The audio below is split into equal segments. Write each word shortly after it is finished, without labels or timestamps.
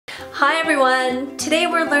Hi everyone! Today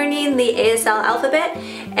we're learning the ASL alphabet,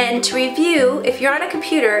 and to review, if you're on a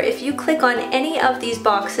computer, if you click on any of these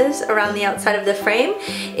boxes around the outside of the frame,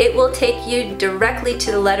 it will take you directly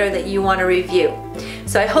to the letter that you want to review.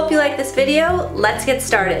 So I hope you like this video. Let's get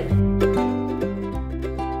started.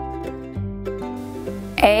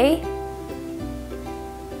 A,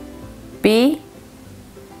 B,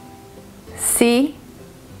 C,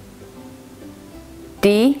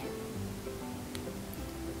 D,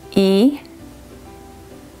 E,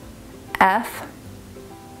 F,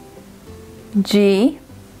 G,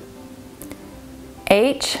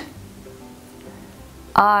 H,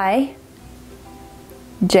 I,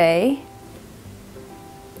 J,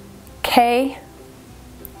 K,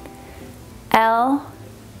 L,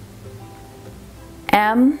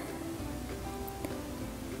 M,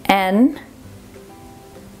 N,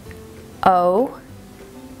 O,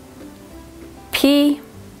 P,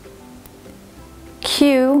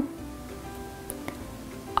 Q,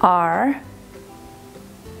 R,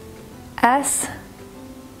 S,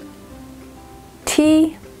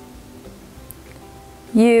 T,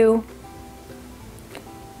 U,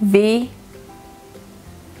 V,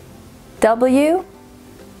 W,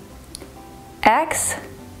 X,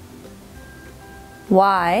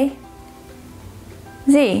 Y,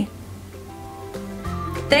 Z.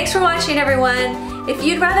 Thanks for watching, everyone. If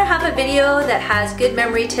you'd rather have a video that has good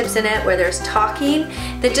memory tips in it where there's talking,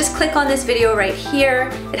 then just click on this video right here.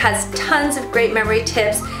 It has tons of great memory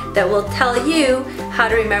tips that will tell you how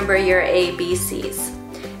to remember your ABCs.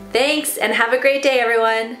 Thanks, and have a great day,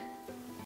 everyone.